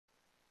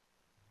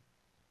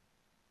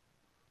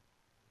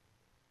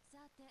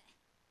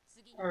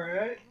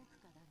Alright.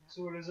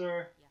 So what is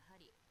our...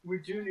 We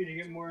do need to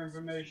get more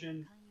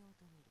information.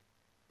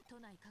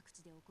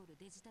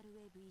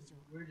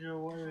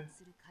 Digital wave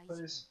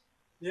place.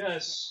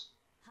 Yes.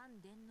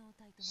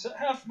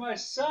 Half my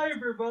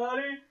cyber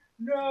body?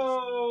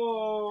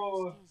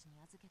 No!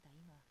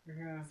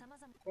 Yeah.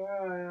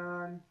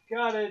 Fine.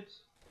 Got it.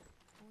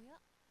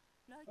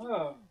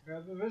 Oh,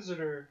 grab a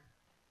visitor.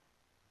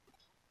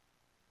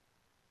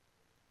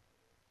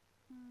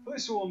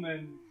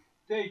 Policewoman.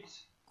 Date.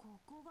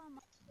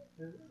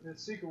 The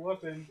secret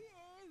weapon.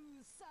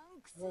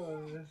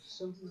 Oh, there's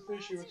something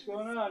fishy. What's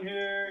going on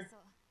here?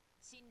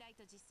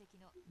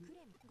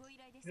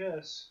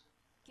 Yes.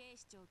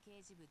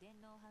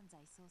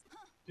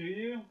 Do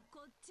you?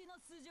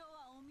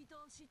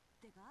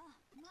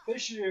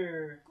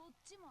 Fisher.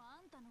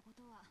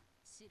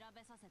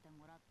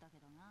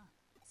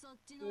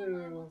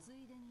 Ew.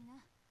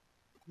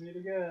 Meet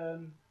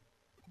again.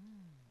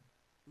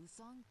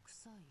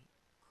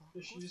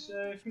 Fishy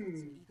say,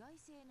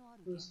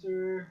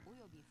 Mr.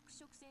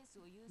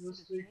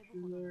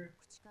 Killer.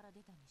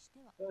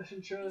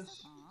 Fashion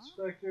trust.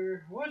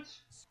 Inspector. What?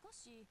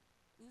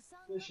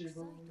 Fishy,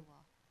 but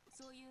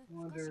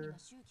wonder.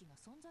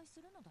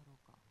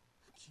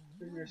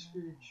 Figure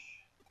speech.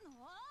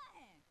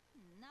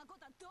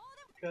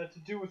 Got to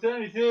do with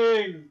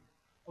anything.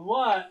 A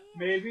lot,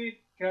 maybe.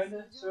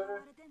 Kinda,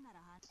 sorta.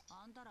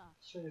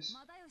 Chase.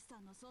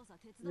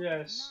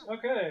 Yes,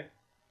 okay.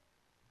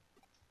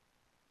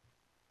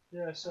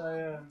 Yes, I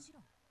am.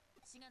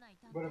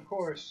 But of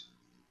course.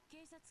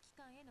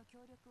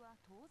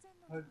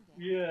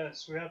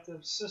 Yes, we have to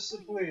assist the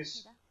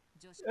police.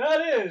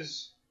 That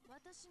is!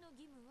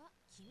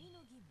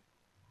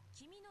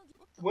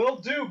 Will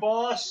do,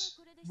 boss!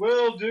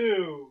 Will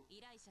do!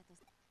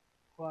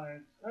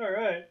 Fine.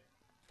 Alright.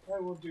 I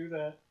will do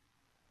that.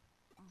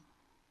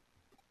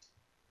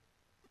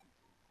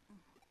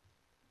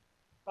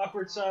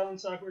 Awkward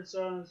silence, awkward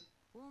silence.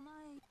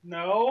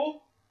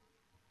 No!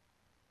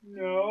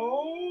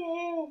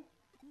 No!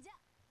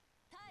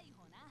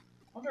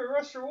 Under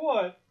arrest for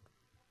what?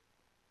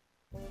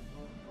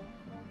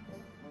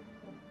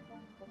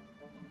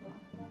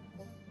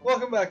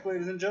 Welcome back,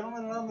 ladies and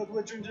gentlemen, and I'm the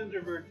Belligerent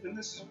Introvert, and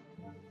this is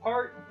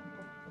part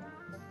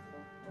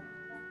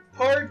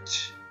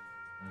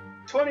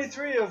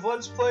 23 of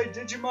Let's Play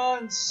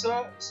Digimon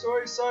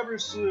Story Cyber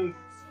Sleuth.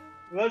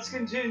 Let's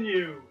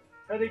continue.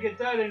 Had to get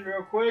that in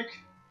real quick.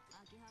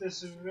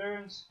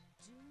 Disappearance.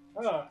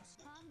 Ah,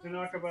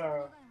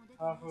 Tanaka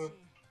off of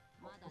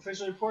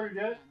officially reported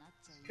yet.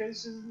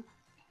 Case isn't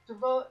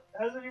developed.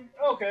 Hasn't even.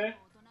 Okay.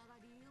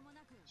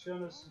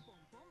 Shown us.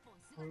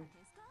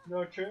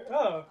 No true.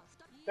 Oh,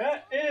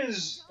 that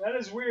is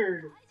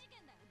weird.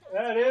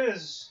 That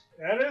is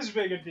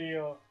big a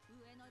deal.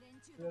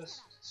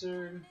 Yes,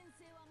 sir.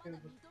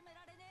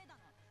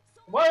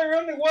 Why are you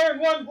only wearing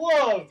one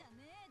glove?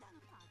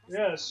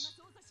 Yes.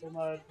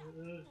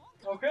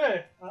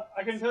 Okay.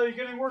 I can tell you're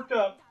getting worked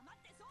up.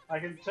 I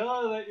can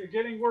tell that you're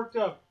getting worked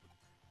up.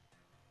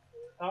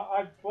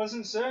 I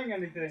wasn't saying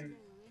anything.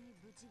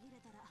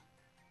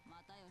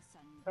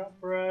 Top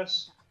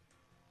brass.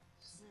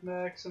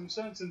 Smack some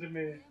sense into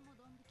me.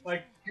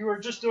 Like you were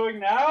just doing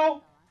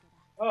now?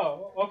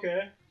 Oh,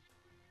 okay.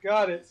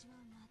 Got it.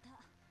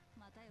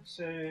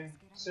 Say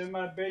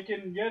my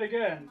bacon yet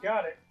again.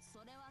 Got it.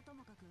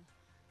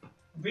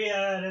 Be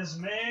that as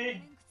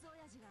may.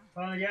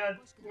 Finally got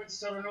what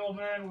stubborn old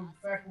man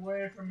would back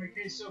away from the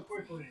case so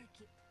quickly.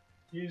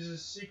 He uses a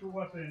secret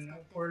weapon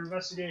for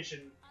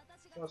investigation.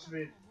 Supposed to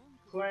be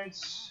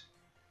complaints.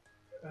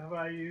 If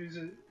I use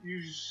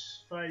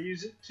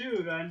it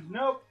too, then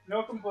nope,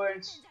 no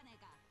complaints.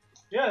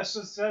 Yes,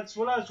 that's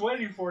what I was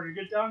waiting for, to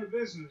get down to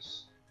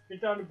business.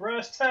 Get down to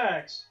brass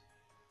tacks.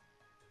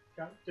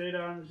 Got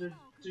data on the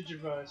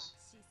Digivice.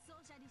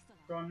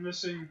 Gone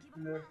missing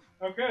in the...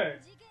 Okay.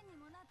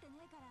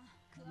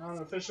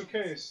 Non-official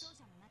case.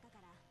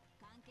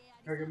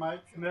 Target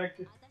might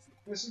connect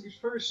missing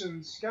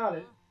persons. Got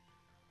it.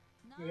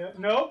 Yeah.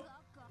 Nope.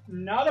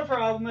 Not a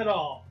problem at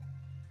all.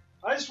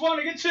 I just want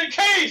to get to the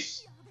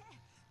case!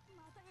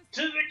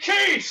 To the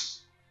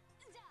case!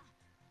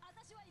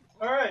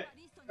 Alright.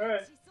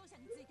 Alright.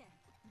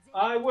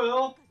 I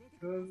will.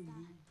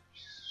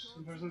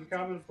 Some person in the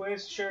common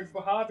place, shared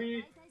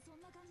hobby.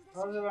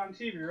 How's it on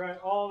TV, right?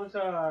 All the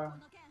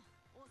time.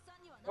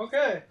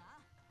 Okay.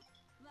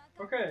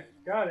 Okay.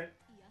 Got it.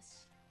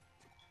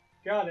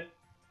 Got it.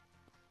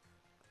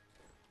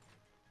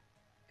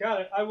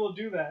 Got it. I will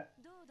do that.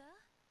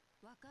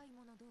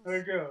 There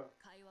you go.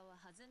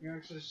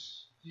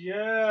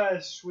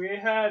 Yes, we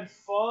had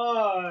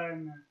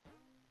fun.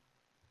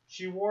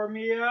 She wore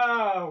me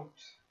out.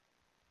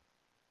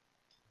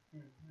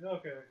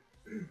 Okay.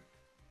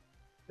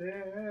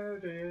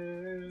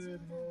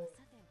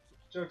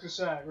 Jokes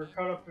aside, we're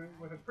caught up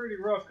with a pretty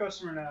rough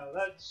customer now.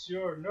 That's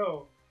your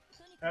no.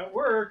 At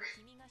work,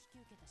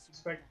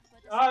 expect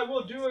I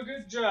will do a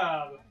good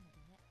job.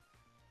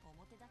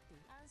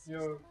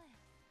 Yo,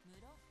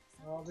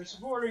 I'll be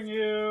supporting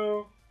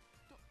you.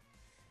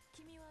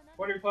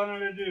 What are you planning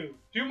to do?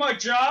 Do my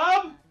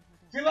job?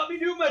 If you let me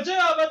do my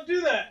job, I'd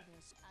do that.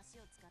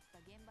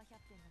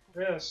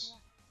 Yes.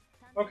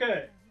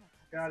 Okay.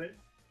 Got it.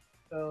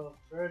 So,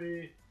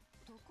 ready?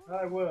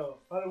 I will.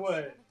 By the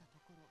way,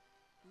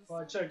 well,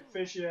 I checked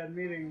Fishy had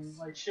meeting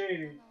like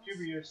shady,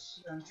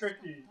 dubious, and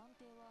tricky.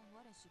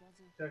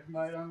 That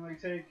might only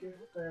take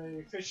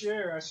a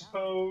fishier, I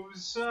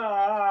suppose.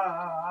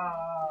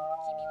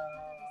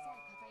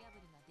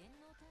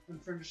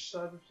 Unfinished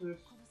cyber sleuth.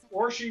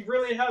 Or she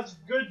really has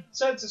good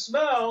sense of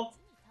smell.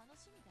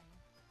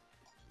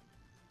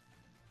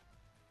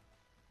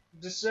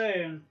 Just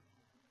saying.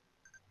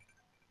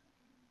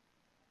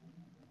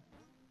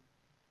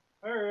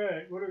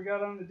 Alright, what do we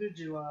got on the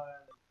Digiline?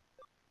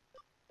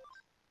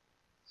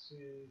 Let's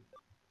see.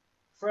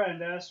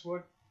 Friend asks,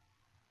 what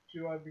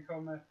do I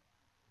become a...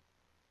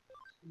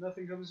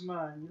 Nothing comes to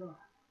mind. You don't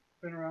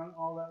been around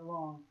all that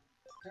long.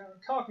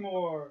 Talk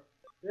more.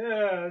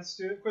 Yeah, let's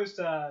do it. Quiz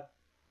time.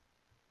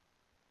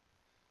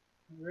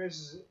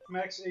 Raises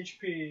max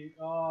HP.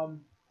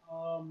 I'm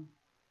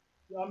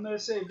gonna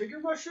say bigger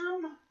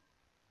mushroom.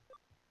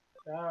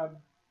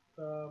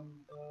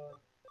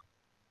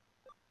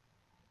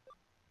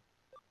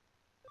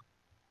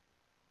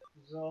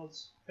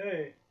 Results.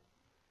 Hey,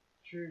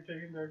 sure you're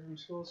taking Dark from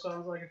school.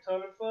 Sounds like a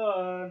ton of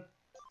fun.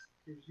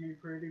 Keeps me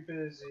pretty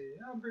busy.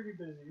 I'm pretty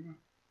busy.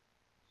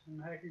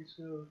 Some hacking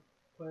skills.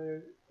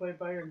 Play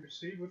by ear and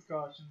proceed with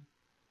caution.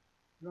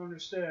 I don't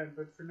understand,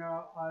 but for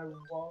now, I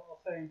will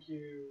thank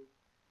you.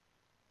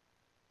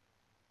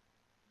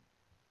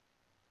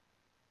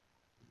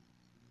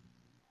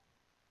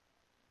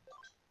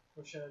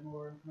 Wish I had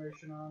more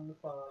information on the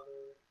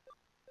father.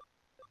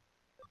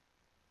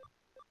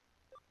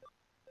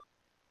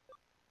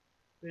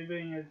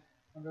 Leaving it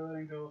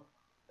unwilling to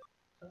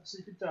top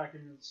secret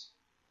documents.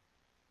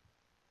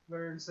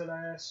 Learns that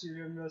I asked you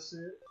to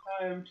investigate.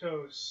 I am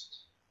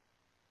toast.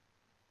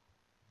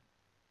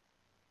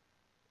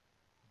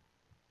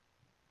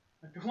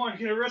 I don't want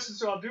to get arrested,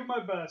 so I'll do my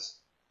best.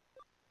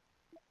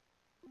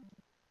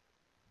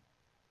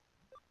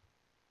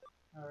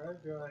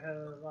 Alright, do I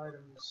have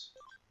items?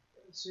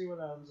 Let's see what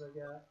items I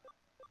got.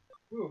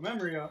 Ooh,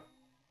 memory up.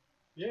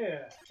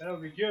 Yeah, that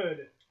would be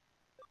good.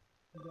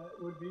 That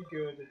would be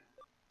good.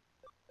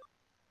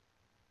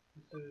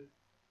 This is...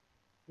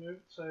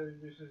 Yep, so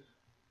this is...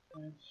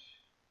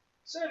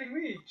 Exciting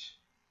reach!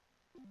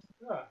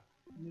 Ah,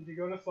 need to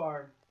go to the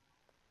farm.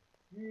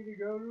 Need to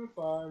go to the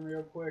farm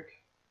real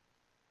quick.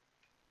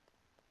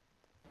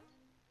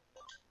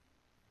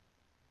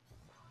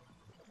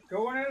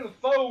 Going in the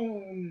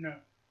phone!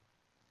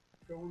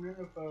 Going in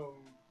the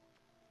phone.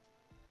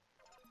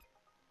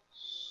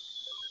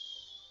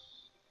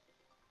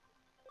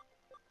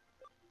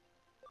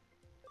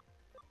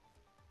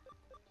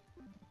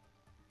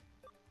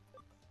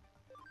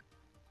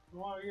 I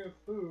want to get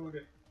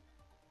food.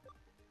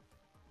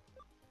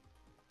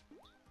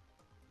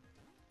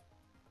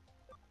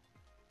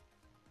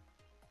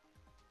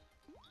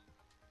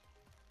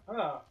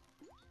 Ah.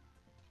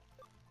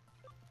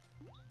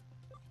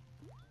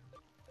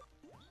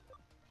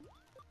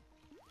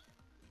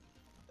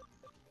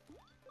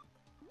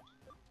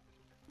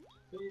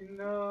 Feeding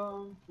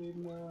them,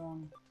 feeding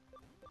them.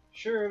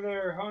 Sure,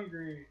 they're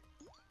hungry.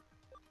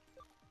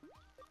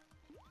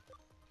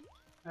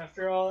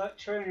 After all that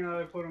training that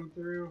I put them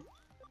through.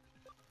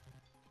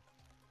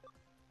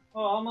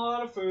 Oh, I'm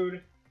out of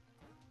food.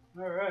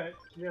 Alright,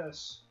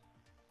 yes.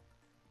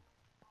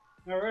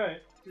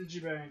 Alright,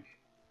 Digibank.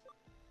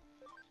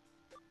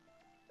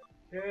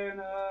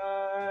 Can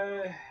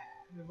I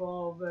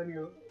evolve any?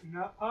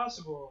 Not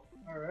possible.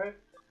 Alright.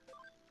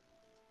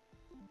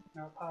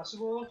 Not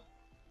possible.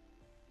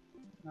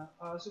 Not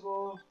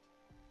possible.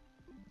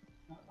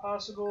 Not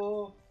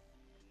possible.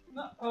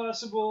 Not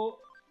possible.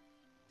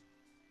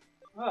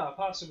 Ah,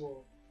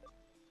 possible.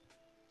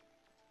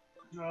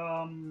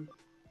 Let's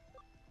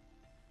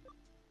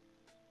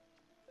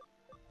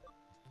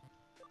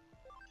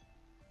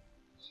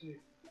see.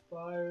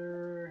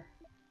 Fire.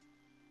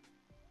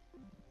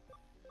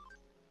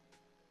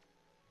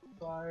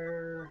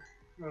 Fire.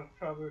 Oh,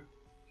 probably.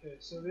 Okay,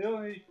 so the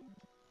only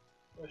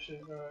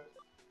question. Alright.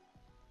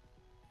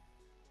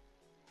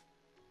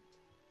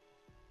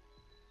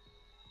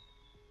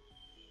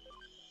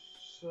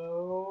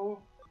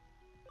 So.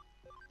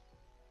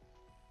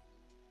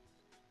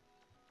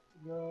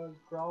 The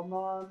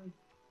Growlmon.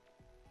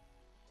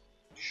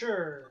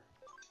 Sure.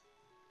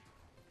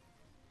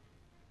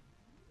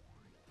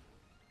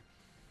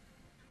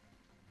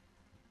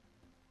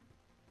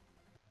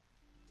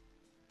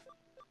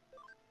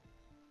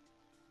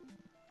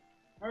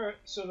 Alright,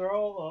 so they're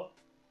all up.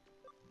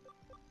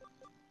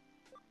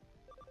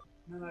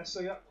 And I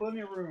still got plenty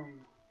of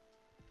room.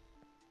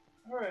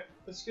 Alright,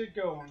 let's get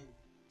going.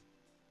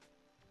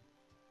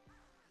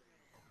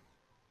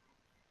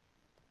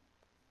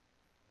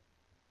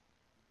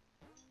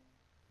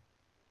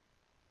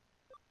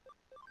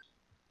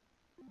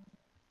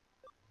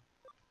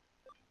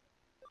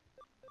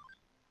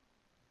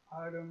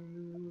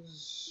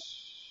 Items.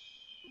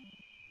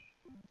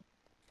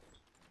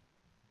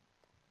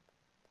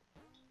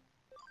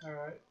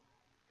 Alright.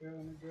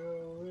 Gonna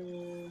go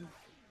in.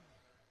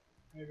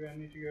 Maybe I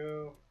need to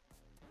go.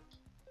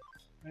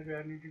 Maybe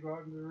I need to go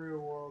out into the real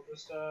world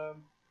this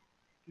time.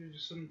 Do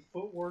some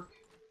footwork.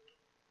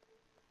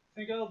 I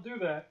think I'll do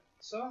that.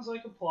 Sounds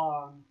like a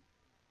plan.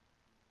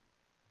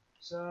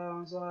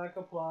 Sounds like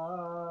a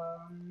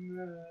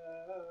plan.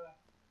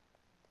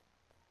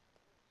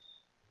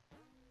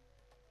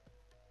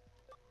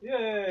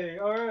 Yay!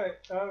 Alright,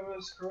 I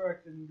was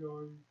correct in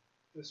going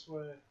this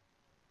way.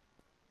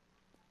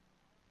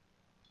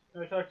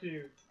 Can I talk to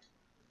you?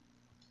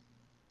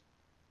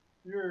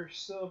 You're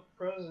still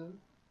present.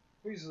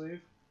 Please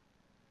leave.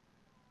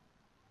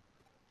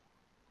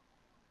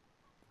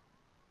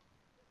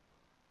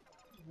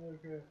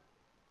 Okay.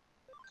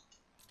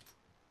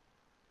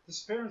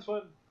 Disappearance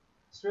went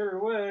straight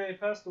away,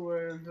 passed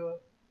away until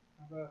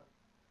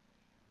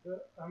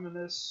I'm in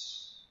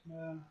this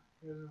man.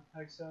 Here's an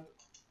accent.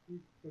 He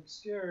looks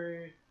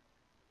scary.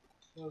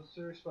 So it's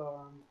to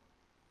respond.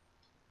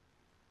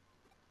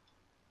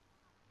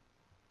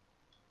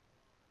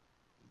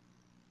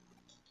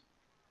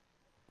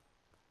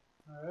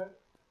 Alright.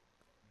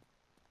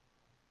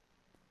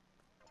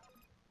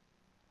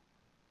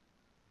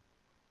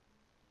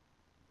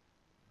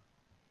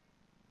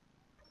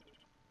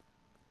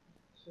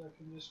 So I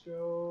can just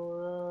go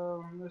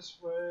around this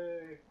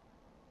way.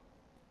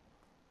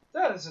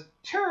 That is a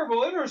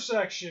terrible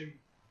intersection!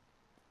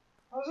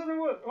 How's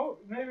anyone? Oh,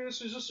 maybe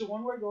this is just a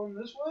one-way going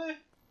this way?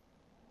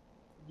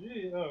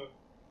 Gee, oh,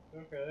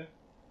 okay.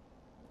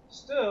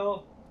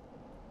 Still,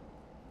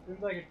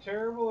 seems like a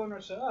terrible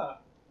intersection. Ah,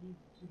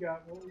 you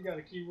got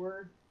a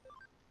keyword?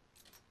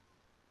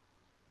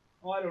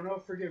 Oh, I don't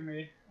know. Forgive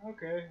me.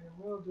 Okay,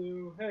 will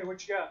do. Hey,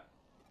 what you got?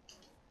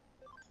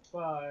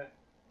 Bye.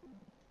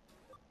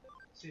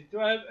 Let's see, do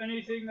I have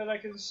anything that I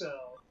can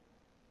sell?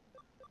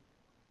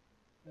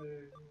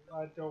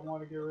 I don't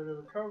want to get rid of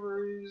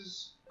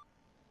recoveries.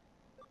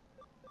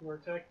 Or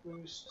attack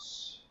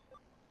boosts.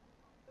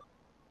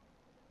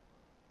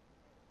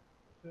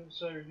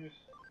 Sorry, just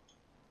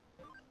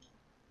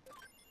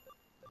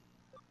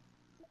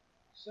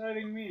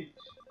exciting meat.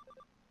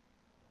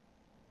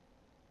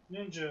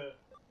 Ninja.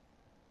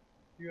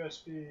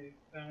 USB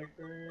panic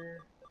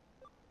barrier.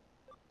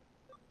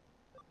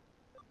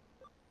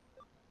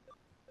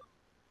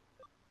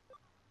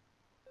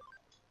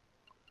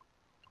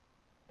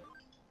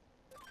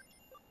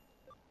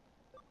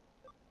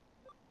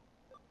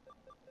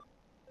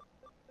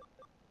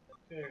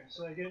 Okay,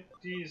 so I get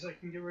these. I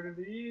can get rid of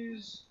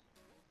these.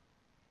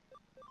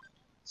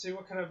 Let's see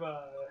what kind of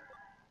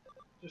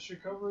just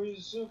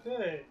recoveries.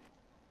 Okay.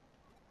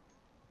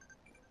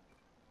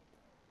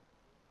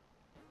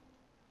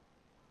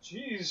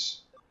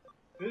 Jeez,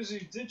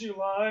 busy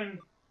Digiline.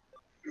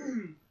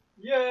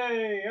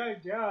 Yay! I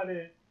got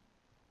it.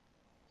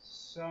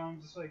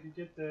 Sounds like you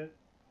get that.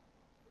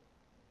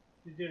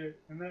 You get it.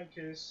 In that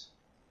case,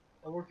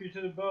 I'll work you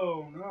to the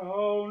bone.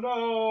 Oh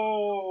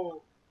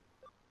no!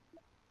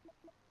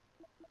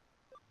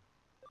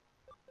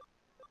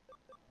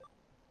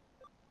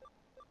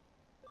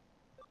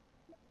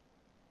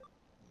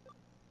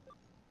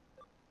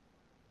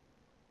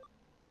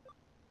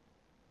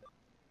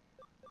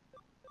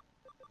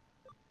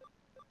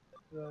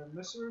 Did I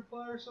miss a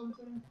reply or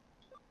something?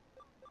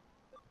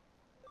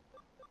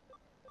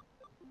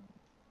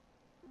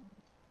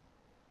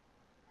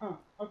 Huh,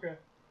 okay.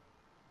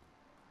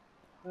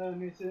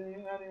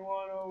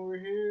 Anyone over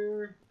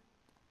here?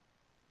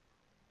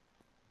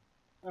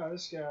 Oh,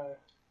 this guy.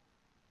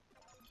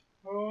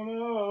 Oh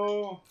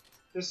no!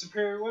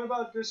 Disappear. What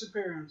about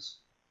disappearance?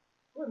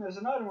 Oh, there's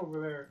an item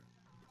over there.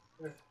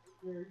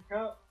 You're a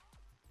cop?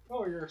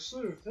 Oh, you're a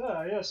sleuth.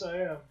 Ah, yes, I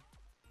am.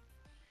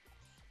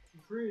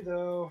 Free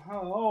though.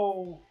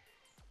 Oh.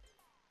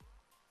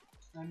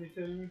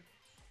 Anything?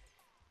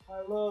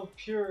 I love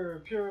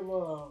pure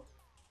love.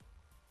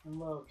 And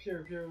love,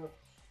 pure love.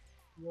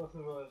 Both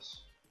of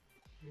us.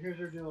 Here's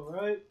your deal,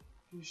 right?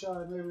 You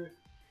shot maybe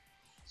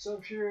so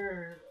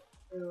pure,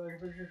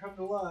 like if you come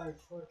to life.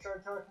 I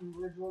tried talking, the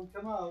original won't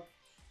come out.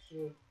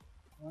 So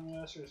let me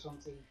ask you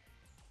something.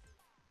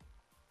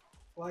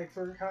 Like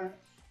for kind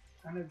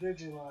of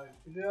Digiline.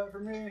 You do that for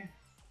me?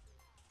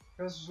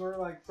 Because we're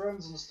like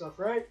friends and stuff,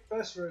 right?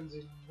 Best friends,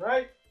 even,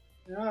 right?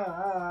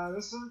 Yeah,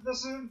 this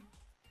is.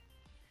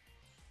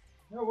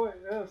 No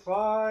wait,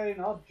 fine,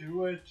 I'll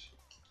do it.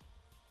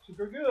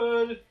 Super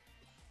good.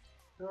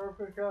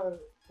 Perfect.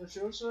 What she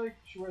looks like?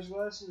 She wears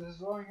glasses,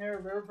 has long hair,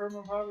 very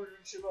permanent powder,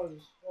 and she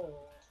loves.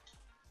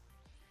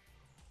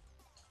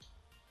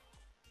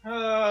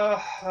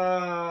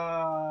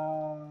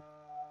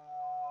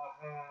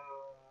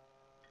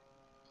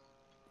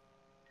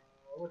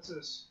 What's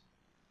this?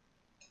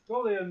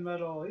 Bullion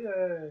medal,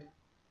 yay!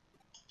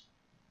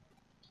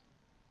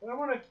 But I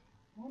wanna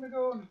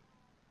go and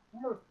I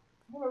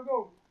wanna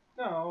go.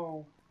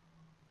 No.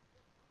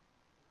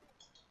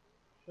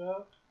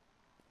 Shut.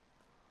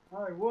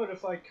 I would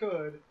if I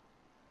could.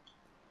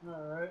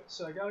 Alright,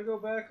 so I gotta go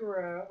back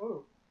around.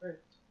 Oh, wait.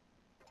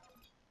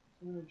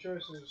 So many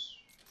choices.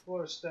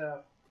 Floor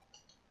staff.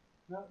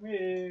 Not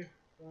me.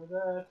 For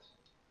that.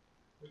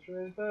 Which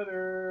way is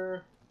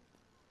better?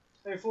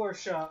 Hey, floor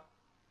shop.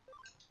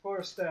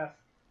 Floor staff.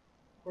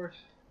 Floor,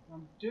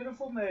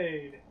 beautiful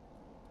maid.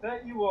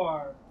 That you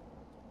are.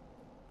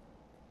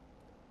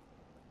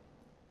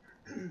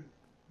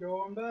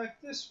 Going back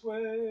this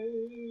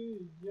way.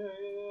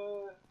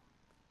 Yeah.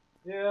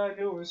 Yeah, I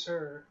knew it was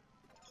her.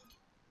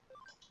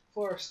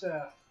 Floor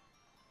staff.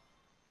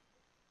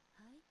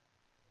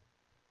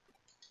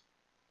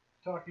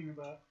 Talking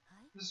about.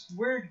 This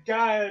weird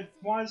guy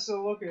wants to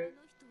looking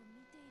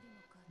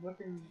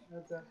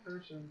at that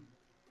person.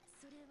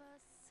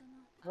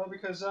 Well,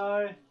 because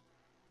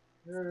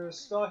they're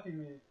stalking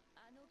me.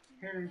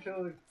 Here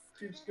until the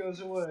creeps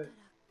goes away.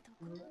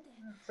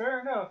 Fair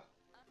enough.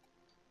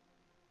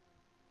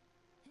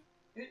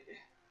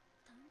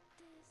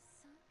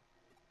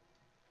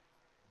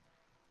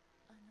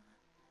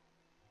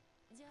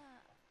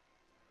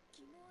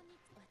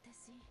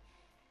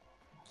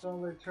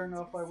 Suddenly turned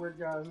off by weird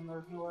guys, and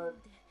there's no way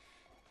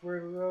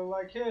we're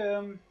like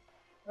him.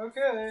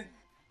 Okay.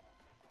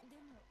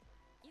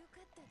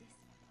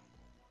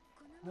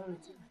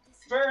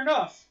 Fair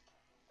enough.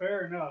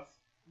 Fair enough.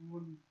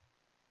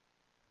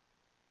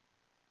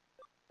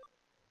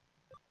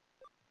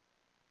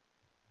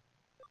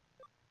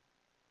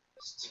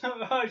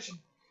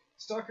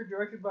 Stalker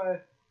directed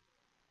by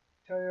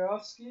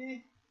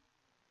Tayovsky.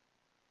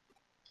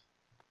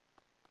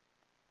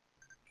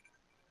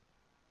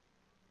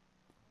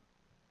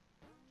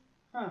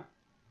 Huh.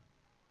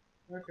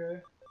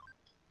 Okay.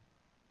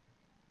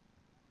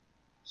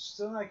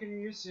 Still not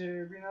getting used to it.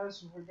 It'd be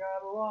nice if we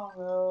got along,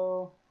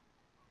 though.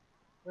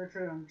 Wait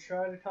for him.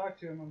 Try to talk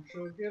to him. I'm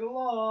sure we'll get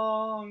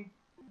along.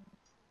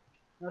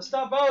 Now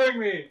stop bothering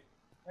me!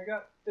 I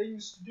got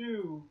things to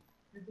do.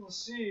 People to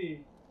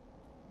see.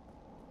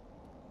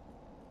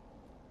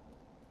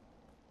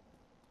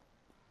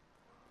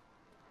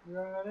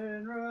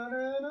 Running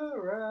around.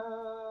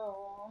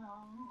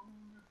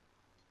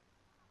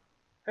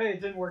 Hey,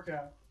 it didn't work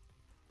out.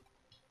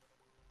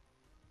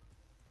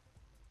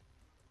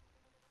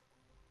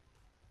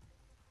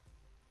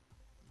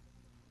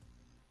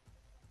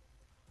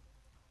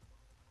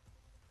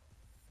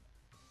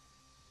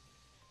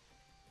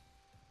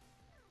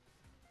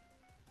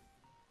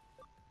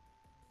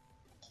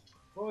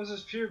 What was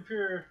this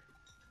pure?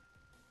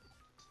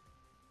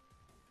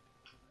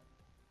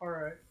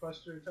 Alright,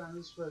 Buster, time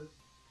to split it.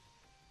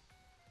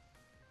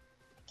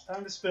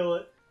 Time to spill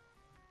it.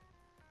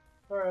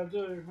 Alright, do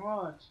what you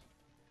want.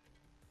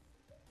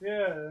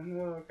 Yeah,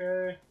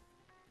 okay.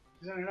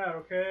 He's in and out,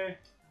 okay?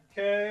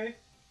 Okay.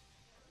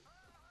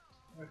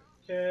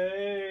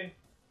 Okay.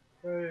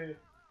 Wait.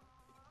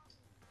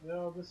 They're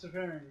all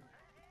disappearing.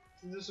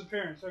 It's a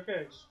disappearance,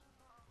 okay.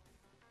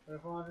 But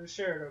if I wanted to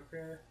share it,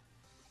 okay?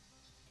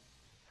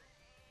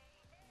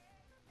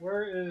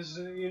 Where is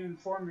the Eden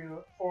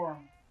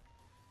Forum?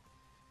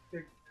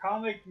 The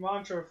Comic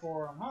Mantra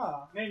Forum,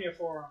 huh? Mania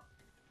Forum.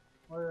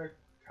 Or the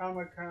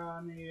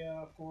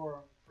Comicania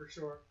Forum, for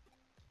short.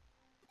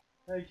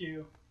 Thank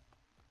you.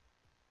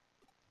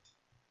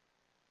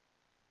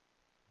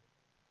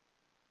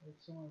 Like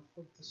someone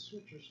flipped the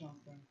switch or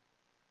something.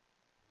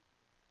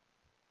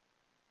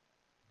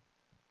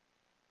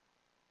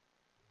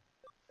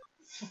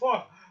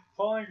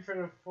 Falling for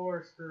the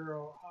force,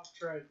 girl. Hot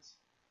trites.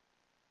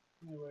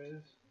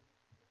 Anyways.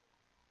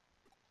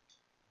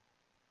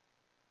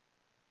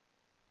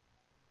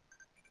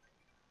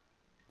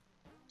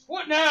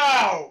 What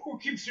now? Who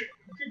keeps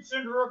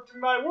interrupting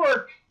my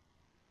work?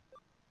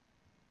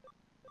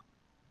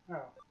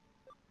 Oh.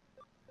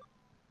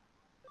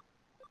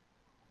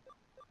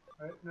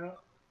 Right, no.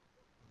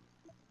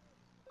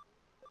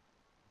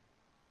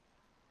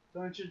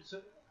 Don't you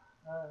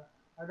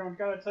I don't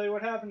gotta tell you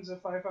what happens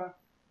if I find...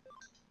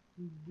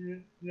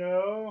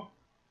 No.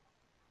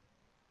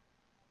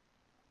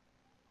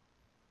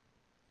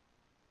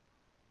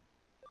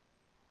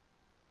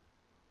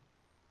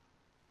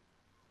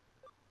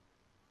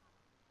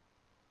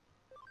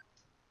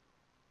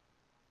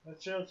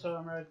 That's chill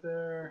time right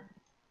there.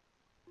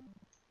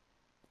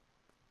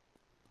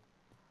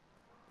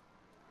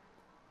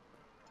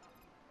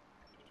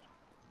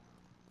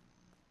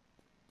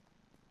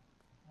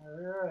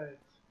 Alright.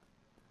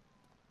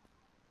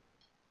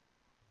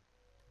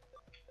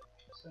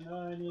 So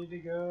now I need to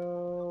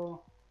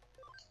go...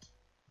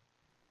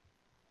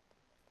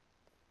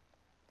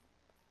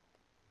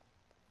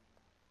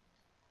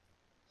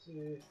 Let's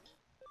see.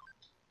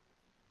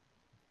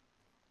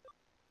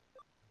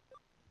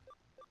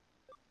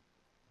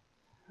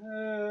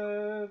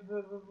 How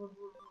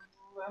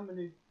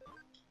many?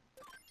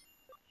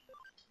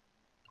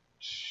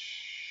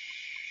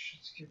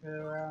 Let's keep it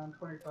around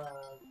 25.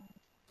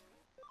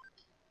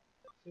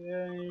 See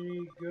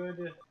any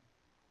good?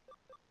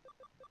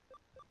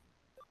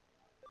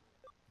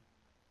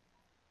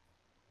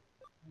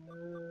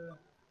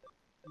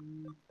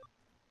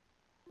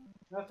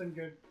 Nothing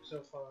good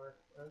so far,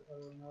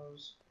 other than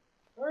those.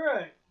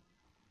 Alright.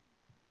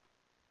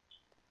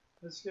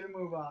 Let's get a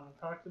move on and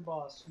talk to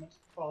boss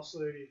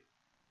lady.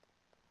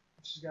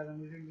 If she's got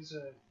anything to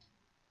say.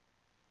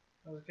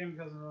 I came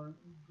because of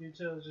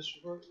details. Just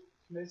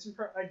made some.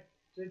 I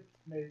did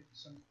make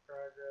some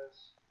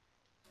progress.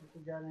 If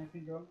we got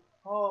anything going.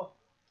 Oh,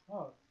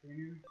 3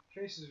 new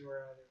cases were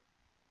added.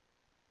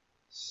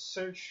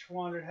 Search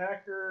wanted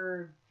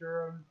hacker,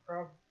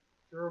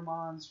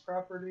 Duromon's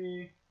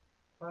property,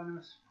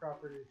 Platinum's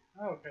property.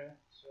 Oh, okay,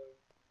 so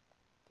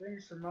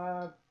things for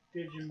my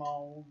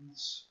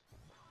Digimons.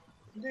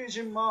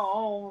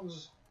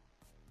 Digimons!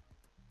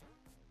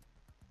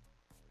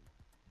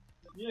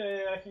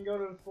 Yay, I can go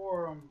to the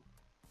forum.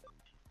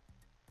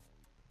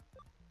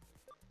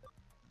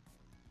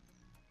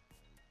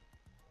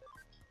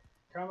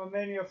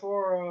 Kamamania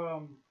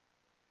forum.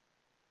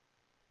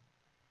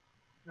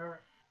 Alright,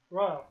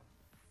 well.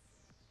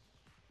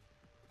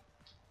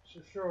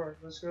 Sure,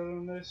 let's go to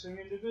missing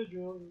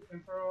individual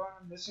info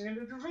on missing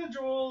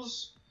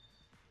individuals.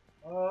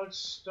 Let's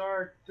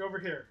start over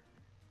here.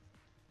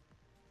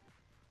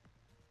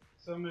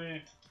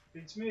 Somebody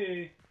beats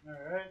me.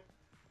 Alright.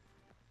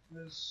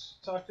 Let's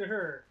talk to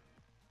her.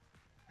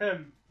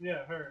 Him.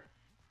 Yeah, her.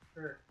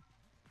 Her.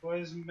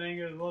 Boys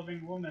manga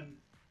loving woman.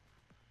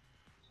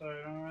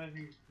 Sorry, I don't know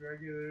anything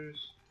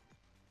regulars.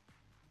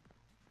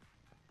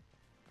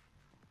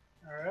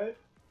 Alright.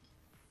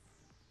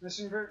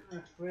 Missing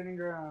Fleeting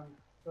Ground.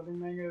 Loving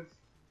manga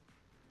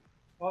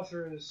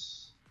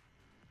authoress.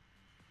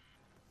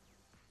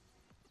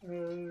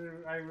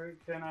 Can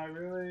I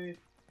really?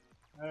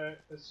 Alright,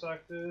 let's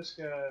talk to this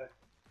guy.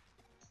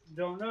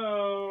 Don't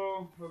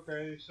know.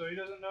 Okay, so he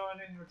doesn't know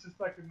anything.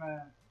 Respected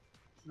man.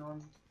 No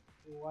one.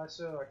 Why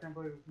so? I can't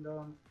believe we can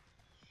go.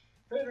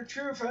 Hey, the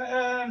true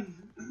fan.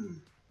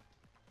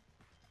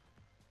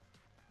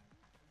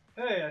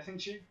 Hey, I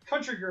think she.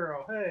 Country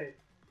girl. Hey.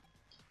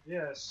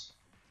 Yes.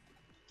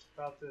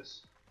 About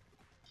this.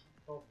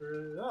 Oh,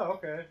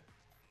 okay.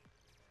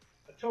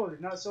 I told you,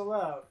 not so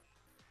loud.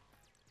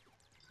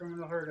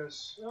 Criminal hurt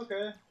us.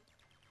 Okay.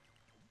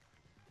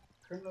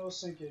 Criminal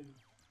sinking.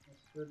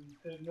 Been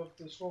hitting up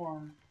this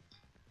form.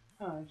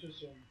 Huh,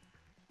 interesting.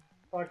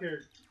 Talk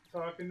here.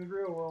 Talk in the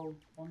real world.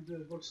 Come to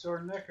the bookstore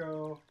in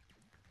Neko.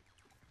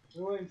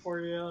 We're waiting for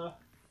you.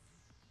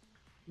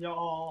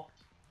 Y'all.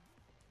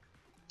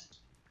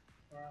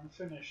 I'm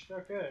finished.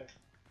 Okay.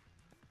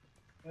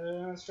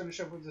 Let's finish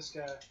up with this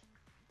guy.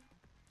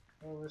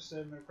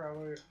 Overstatement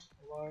probably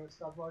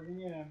stop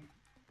logging in.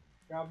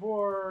 Got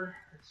bored.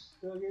 It's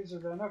still user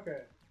then.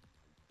 Okay.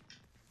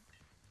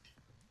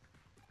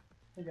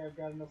 I think I've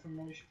got enough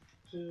information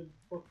to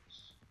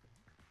books.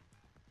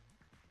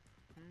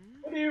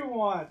 What do you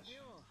want?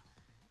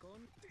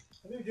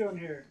 What are you doing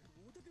here?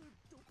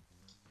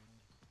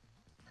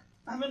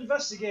 I'm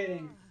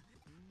investigating.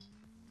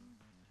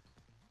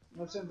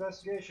 What's the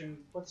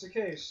investigation? What's the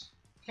case?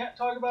 Can't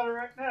talk about it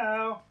right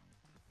now.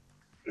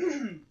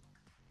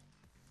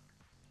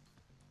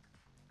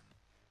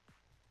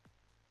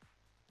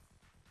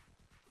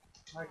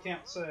 I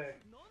can't say.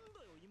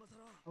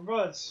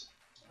 Buds,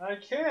 I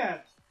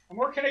can't. I'm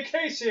working a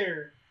case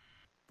here.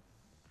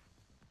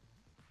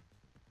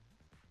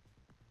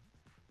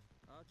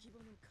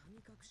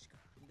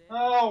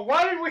 Oh,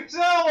 why did we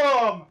sell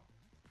him?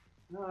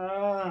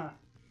 I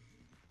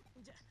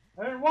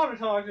didn't want to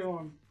talk to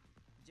him.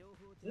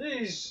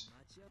 Jeez.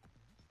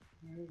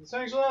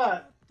 Thanks a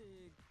lot.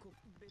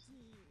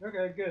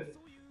 Okay, good.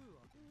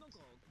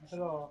 Not at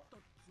all.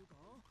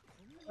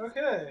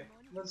 Okay,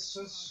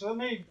 let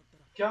me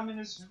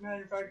communist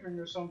manufacturing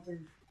or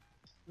something.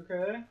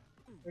 Okay.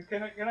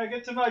 Can I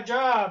get to my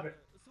job?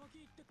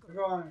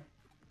 Go on.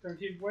 Don't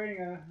keep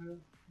waiting.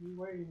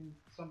 Waiting.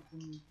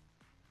 Something.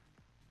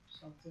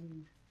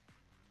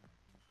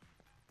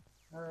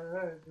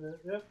 Alright.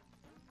 Yep.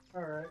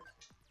 Alright.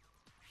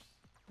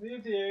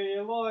 Leave the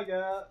area. Log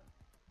out.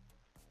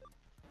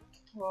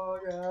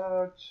 Log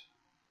out.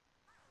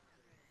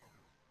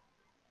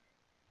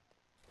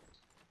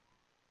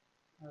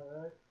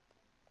 Alright.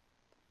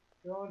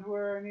 Going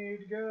where I need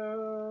to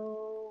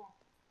go.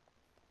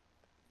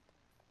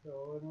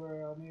 Going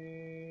where I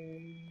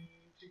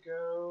need to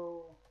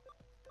go.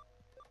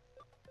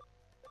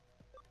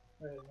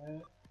 Wait a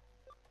minute.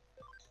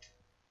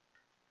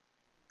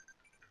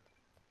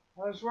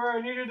 That's where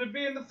I needed to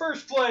be in the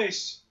first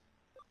place.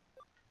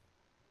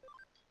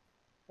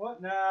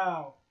 What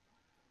now?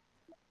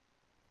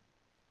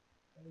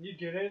 You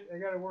get it? I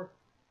gotta work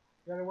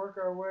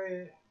our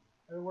way.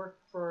 Gotta work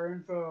for our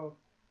info.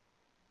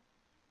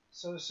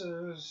 So this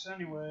is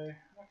anyway.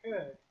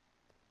 Okay.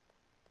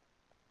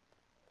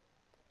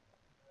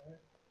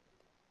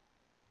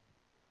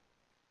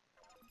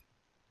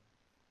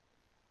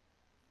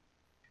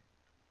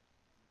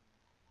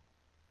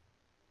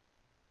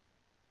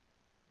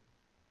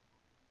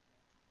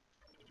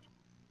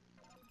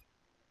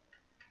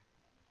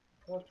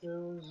 Thought there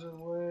was a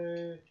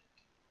way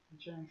to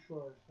change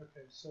floors.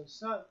 Okay, so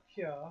it's not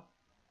here.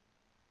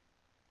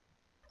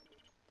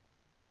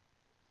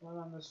 It's not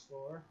on this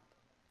floor.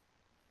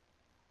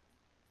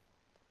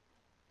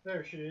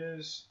 There she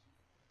is.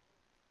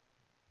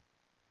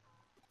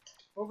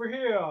 Over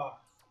here.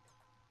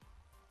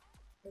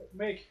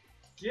 Make.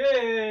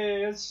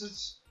 Yay!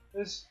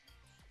 It's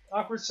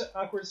Awkward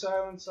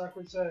silence,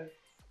 awkward silence.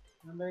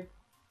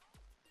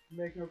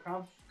 Make no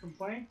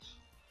complaint.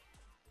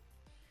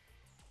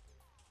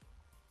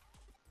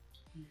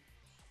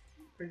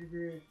 Pretty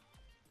good.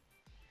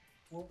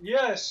 Well,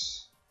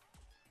 yes!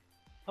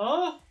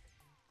 Huh?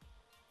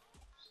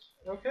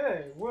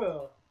 Okay,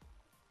 well.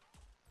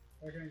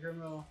 Second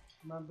criminal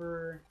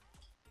member.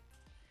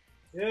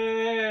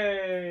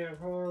 Yay!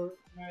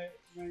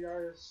 Manga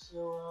artist,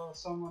 so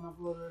someone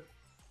uploaded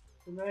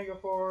the manga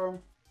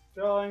forum,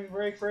 drawing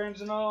break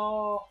frames and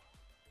all.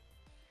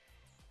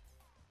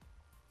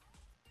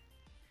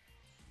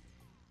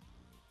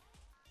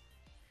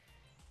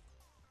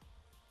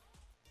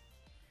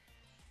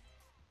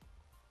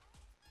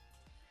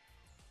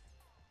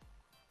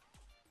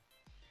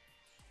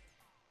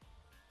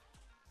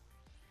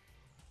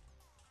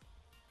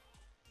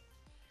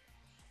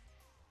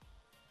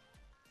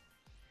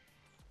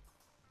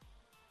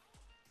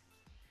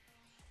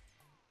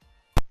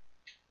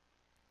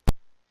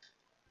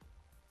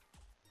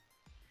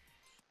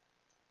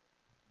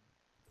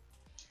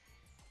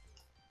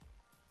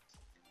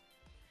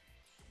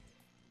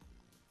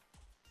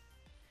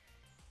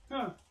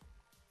 Huh.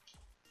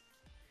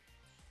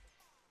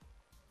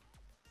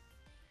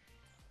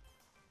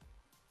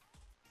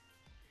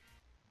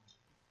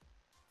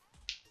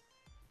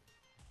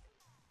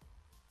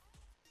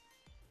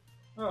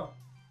 Oh.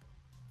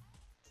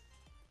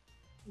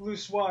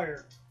 Loose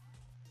wire.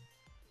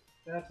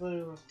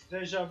 Definitely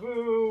deja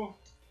vu.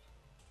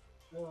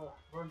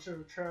 Bunch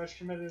of trash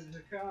committed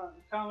to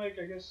comic,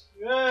 I guess.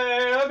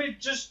 Hey, let me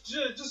just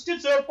get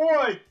to the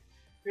point.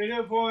 Get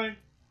to the point.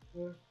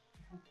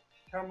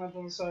 Comment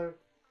on the side.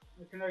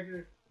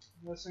 Connected.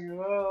 Messing it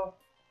up.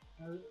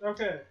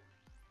 Okay.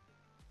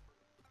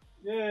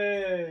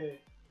 Yay.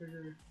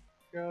 Figure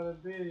gotta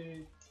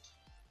be.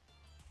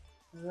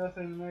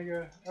 Nothing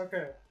mega.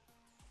 Okay.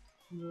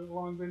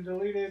 Long been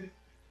deleted.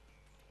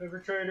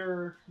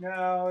 Perpetrator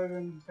now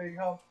even big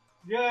help.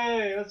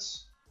 Yay!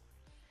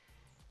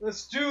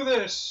 Let's do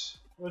this.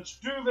 Let's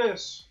do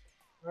this.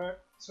 Alright,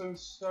 so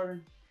it's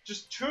starting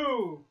just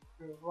too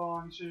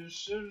long.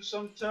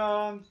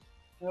 Sometimes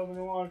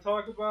nobody want to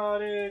talk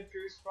about it.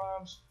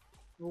 Goosebumps.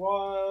 A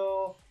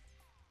while.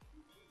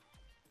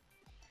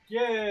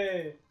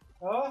 Yay!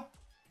 Huh?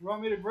 You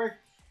want me to break?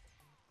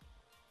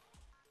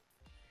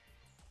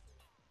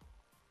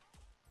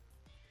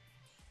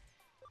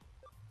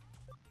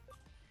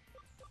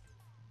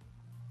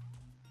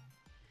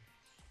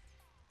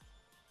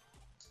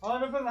 I'll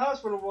end up in the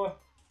hospital, boy.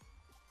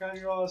 Kind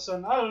of all of a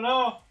sudden. I don't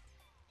know.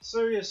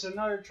 Serious, and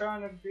now you're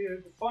trying to be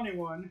the funny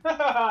one.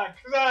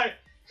 Cause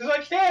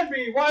I can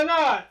be. Why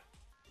not?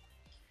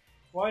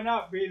 Why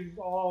not be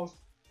all?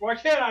 Why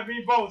can't I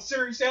be both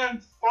serious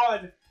and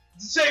fun at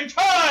the same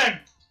time?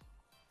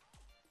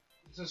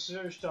 It's a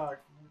serious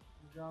talk.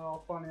 You're going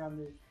all funny on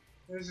me.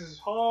 This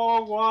is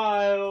all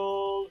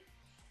wild.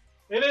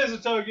 It is a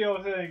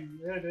Tokyo thing.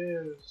 It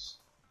is.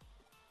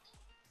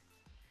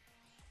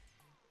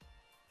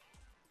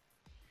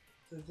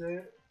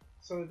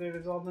 So the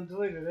data's all been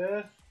deleted,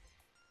 eh?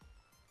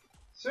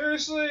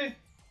 Seriously?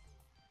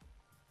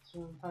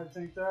 So I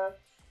think that.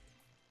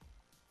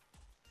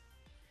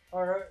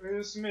 Alright,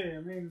 this is me. I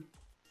mean,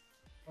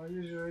 I'll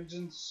use your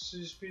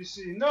agency's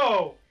PC.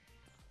 No!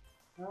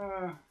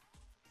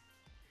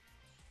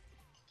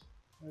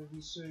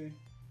 Agency.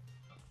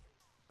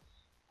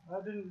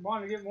 I didn't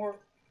want to get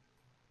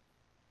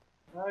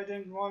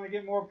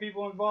more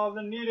people involved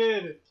than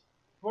needed.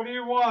 What do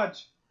you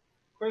want?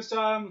 Quiz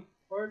time.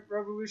 What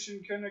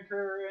revolution can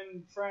occur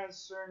in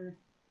France during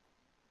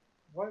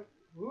what?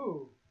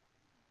 Ooh.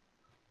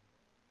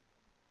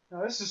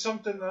 Now this is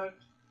something that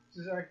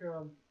is like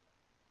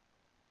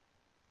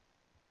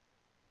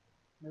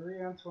Marie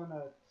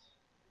Antoinette.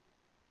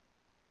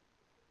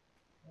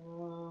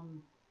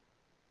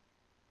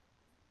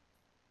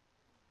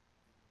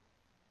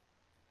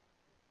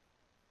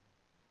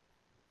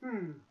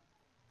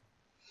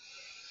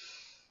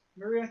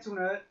 Marie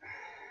Antoinette.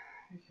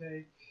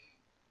 Okay.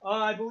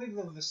 I believe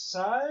the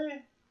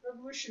Versailles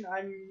Revolution.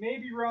 I may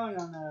be wrong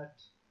on that.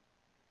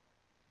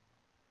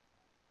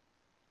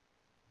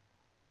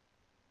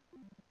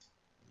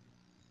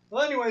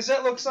 Well, anyways,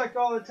 that looks like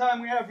all the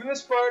time we have for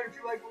this part. If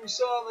you like what you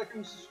saw, like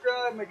and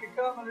subscribe, make a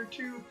comment or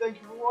two.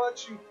 Thank you for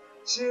watching.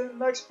 See you in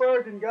the next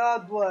part, and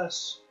God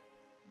bless.